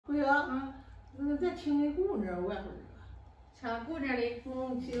是啊，咱听那姑那外头。唱姑这里，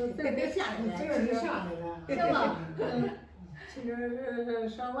就在这下面，这下来了，行了，去这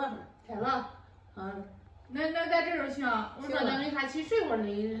上外头开了，那在这儿行，我说等你看起水果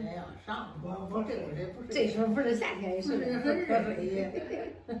哩。哎呀，上我这会儿不是，这时候不是夏天，是很热水。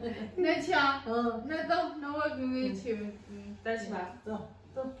那行，那走，那我跟你去，咱去吧，走。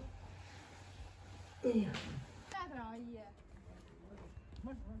哎呀，啥事啊，姨？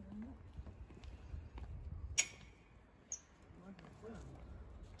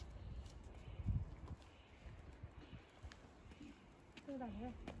大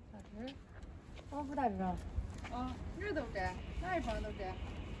枝，我不大枝啊。啊，哪儿都摘，哪一方都摘。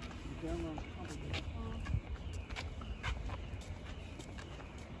这样吗？差不多。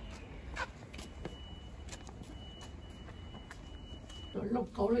这老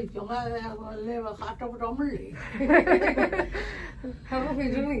高了，叫俺来吧，还找不着门嘞。还不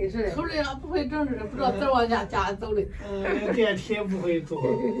会整理是的。出来还不会整理，不知道咋往家走嘞。电梯也不会坐。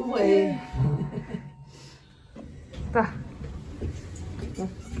不会。走。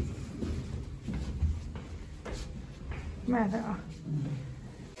慢点啊！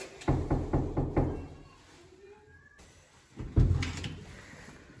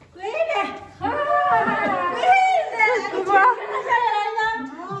回来，回来，姑姑，下来了呢？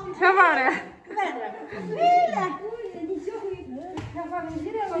小胖嘞？慢点，回来。你小回小胖没起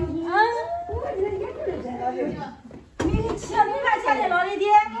来吗？我这也不是真的。你骑你看下来了的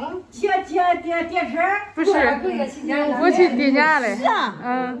骑车？不是，我去爹家嘞。是啊。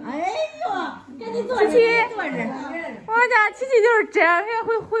哎呦，赶紧坐着，坐着。我家琪琪就是这样，还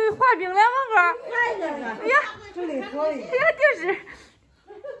会滑冰两个。哎呀，这里可以。哎呀，就是，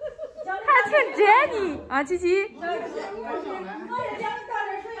还挺真呢啊，琪琪。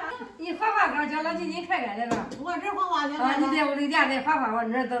你滑滑岗叫老姐姐看看来了。我这滑滑去。啊，你在我的家再滑滑往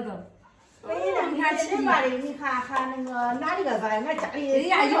这儿走走。哎呀，你看七八的，你看还那个哪里个吧？俺家里。哎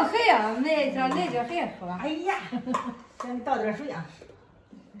呀，有海呀，那叫海是吧？哎呀，先倒点水啊。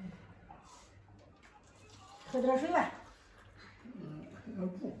喝点水吧。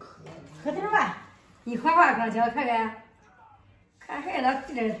不渴。喝点吧。你滑滑岗叫看看，看海了，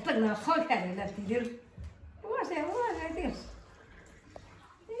这瞪的好看的那地头。我说这是。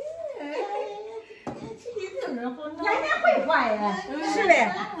人家会滑呀，是嘞。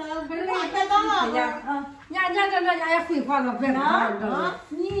人家也会滑了，别滑了。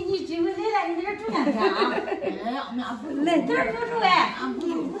你这回来了，你在这住两天啊？哎呀，俺不来这儿就住哎。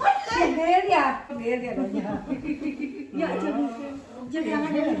我来练了你。呀，就两个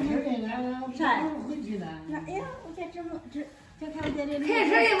人。啥？回去了。哎呀，我在这看我在这里。开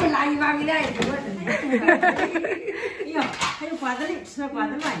车也不拉一把给俩一桌。哎呀，还有瓜子粒，吃瓜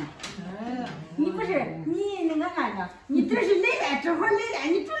子乱呢。哎呀，你不是你那个啥子？你这是来了，这会儿来了，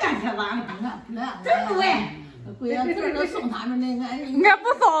你住两天吧？真不喂。贵阳这都送他们的，俺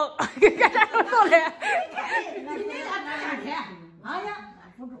不送，给啥都送嘞。你来了住两天。哎呀。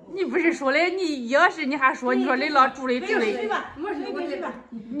你不是说嘞？你要是你还说，你说姥姥住的地里，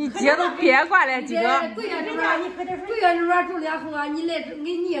你姐都别管了几个。贵阳这边，你喝点水。贵阳这边住2户啊，你来住，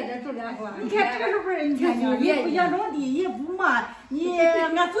你也这住2户。你看这是不是？你看你也不想种地，也不嘛，你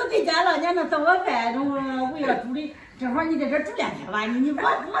俺走对家了，俺能做个饭，我要住的，正好你在这住2天吧，你我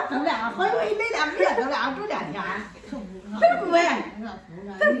走了，好容易来2个月走了，住2天。对不对？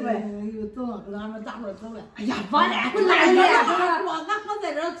对不对？又走了，跟俺们大伙走了。哎呀，完了，不来了，俺还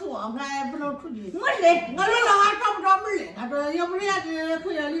在这坐，俺不能出去。我是的，俺姥姥还找不着门嘞。俺说要不人家这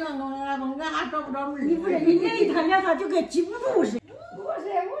回来领俺还找不着门。你不是你来1趟2趟就跟记不住似的。我是。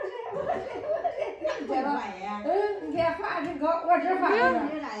你看滑真高，我这滑的。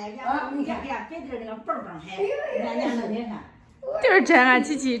你看别地那个蹦蹦还，你看。就是这俺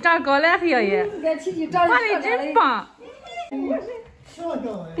琪琪长高了黑也，滑的真棒。小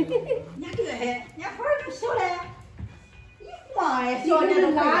着哎。你看这个还，人家花儿都小嘞，一晃哎，小的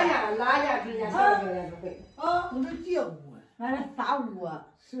都拉呀，直接小的也是会。我都接过。俺这3屋。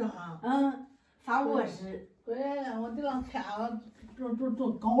是哈。3卧室。对，我这样看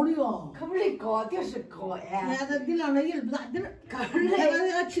多高的哟。可不是高，就是高哎。俺这地上那也不大点儿，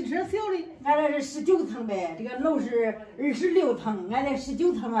那个汽车小的。俺这是19层呗，这个楼是26层，俺这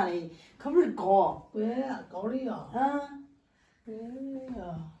19层了的，可不是高。对呀，高的呀。哎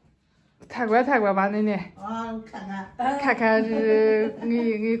呀。太乖吧，奶奶。看看这俺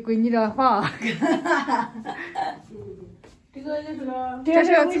闺女的房。这个也是个。这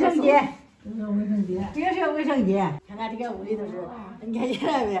是个卫生间。这个卫生间。这个是个卫生间，看看这个屋里头是，你看见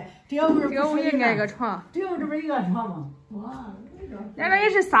了没？这个屋应该个床。这个屋这不是一个床吗？哇，咱这也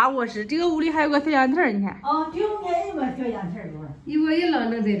是仨卧室，这个屋里还有个小阳台，你看。哦，这我看有个小阳台儿一摸一愣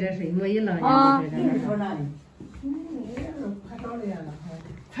能在这睡，摸一愣啊。就是说那里。快到那了。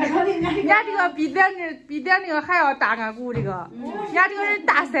快到里面。人家这个比咱那个还要大，俺姑这个，人家这个是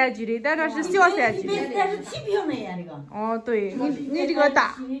大3居的，咱这是小3居的。这是7平的呀，这个。哦，对你这个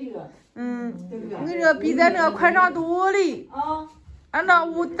大。你这个。嗯。对不对？你这个比咱这个宽敞多了。啊。俺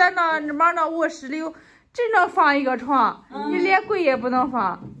咱那边那卧室里只能放一个床，你连柜也不能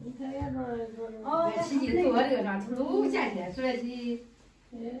放。哦，起起坐这个上，从楼下去，是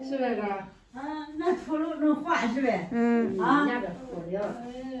呗个。那出楼能换是呗？人家这好了。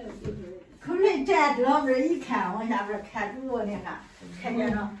可是站这边一看，往下边看主卧，你看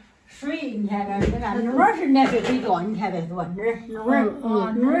见了水，你看这，哪是奶水飞掉？你看这多，哪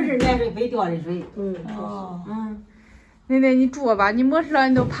是奶水飞掉的水？奶奶，你坐吧，你没事了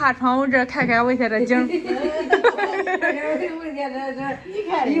你都爬窗户这看看我现在景。你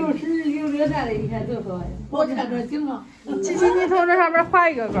看有时有这啥的，你看多好呀！我看这行了。琪琪，你从这上面滑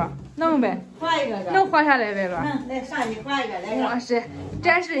一个个，能呗？滑一个个。能滑下来呗吧？来上去滑一个，来。我是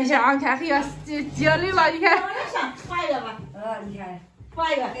展示一下啊，你看，嘿呀，接里了，你看。往这上滑一个吧。你看，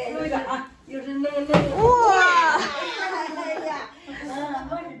滑一个，有一个啊。又是能。哇！哎呀，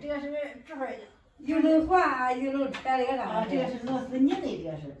我是这个是这边。又能滑，又能穿那个啥？这个是螺丝泥的，这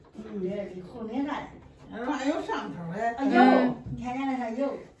个是，这是后那啥的。还有上头的。有，你看见那上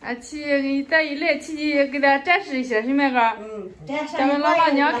有。琪，咱一来，琪琪给咱展示一下，是那个。咱们老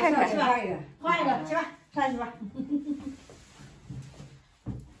娘看看。画一个，去吧，上去吧。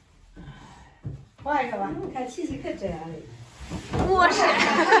画一个吧。看琪琪可这样的。我是。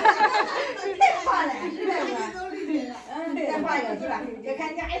太画了，是吧？再画一个，是吧？这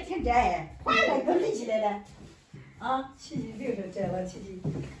看家也挺窄，画一个都立起来了。啊，琪琪就是这了，琪琪。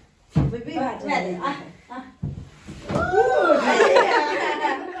没法拽的啊。哎呀，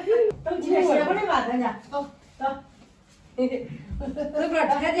都去写过来吧，咱家。走。这边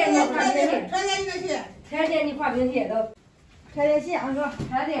拆电你画冰鞋，拆电你画冰鞋都。拆电线，我说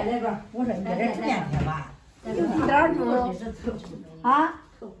拆电那边，我说你在这面去吧。有一点住。啊？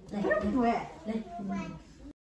不是不哎，来。